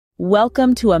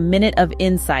Welcome to a Minute of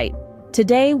Insight.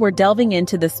 Today we're delving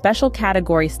into the Special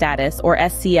Category Status, or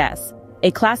SCS, a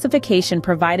classification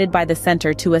provided by the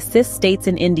Center to assist states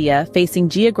in India facing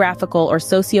geographical or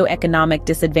socio-economic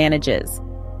disadvantages.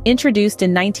 Introduced in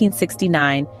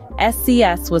 1969,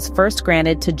 SCS was first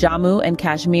granted to Jammu and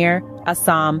Kashmir,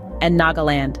 Assam, and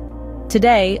Nagaland.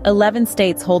 Today, 11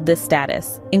 states hold this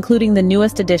status, including the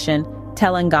newest addition,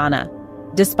 Telangana.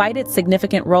 Despite its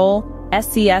significant role,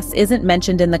 SCS isn't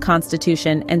mentioned in the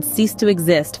Constitution and ceased to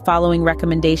exist following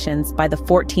recommendations by the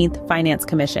 14th Finance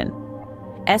Commission.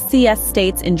 SCS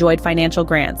states enjoyed financial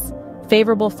grants,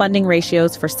 favorable funding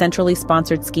ratios for centrally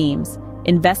sponsored schemes,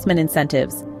 investment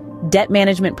incentives, debt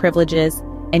management privileges,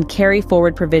 and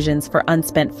carry-forward provisions for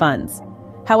unspent funds.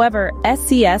 However,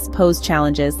 SCS posed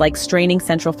challenges like straining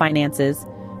central finances,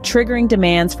 triggering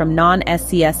demands from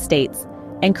non-SCS states,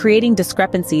 and creating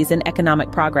discrepancies in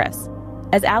economic progress.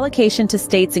 As allocation to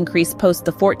states increased post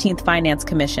the 14th Finance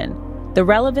Commission, the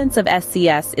relevance of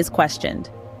SCS is questioned.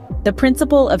 The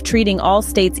principle of treating all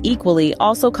states equally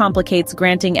also complicates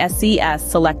granting SCS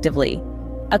selectively.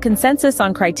 A consensus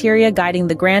on criteria guiding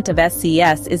the grant of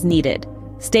SCS is needed.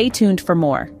 Stay tuned for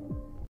more.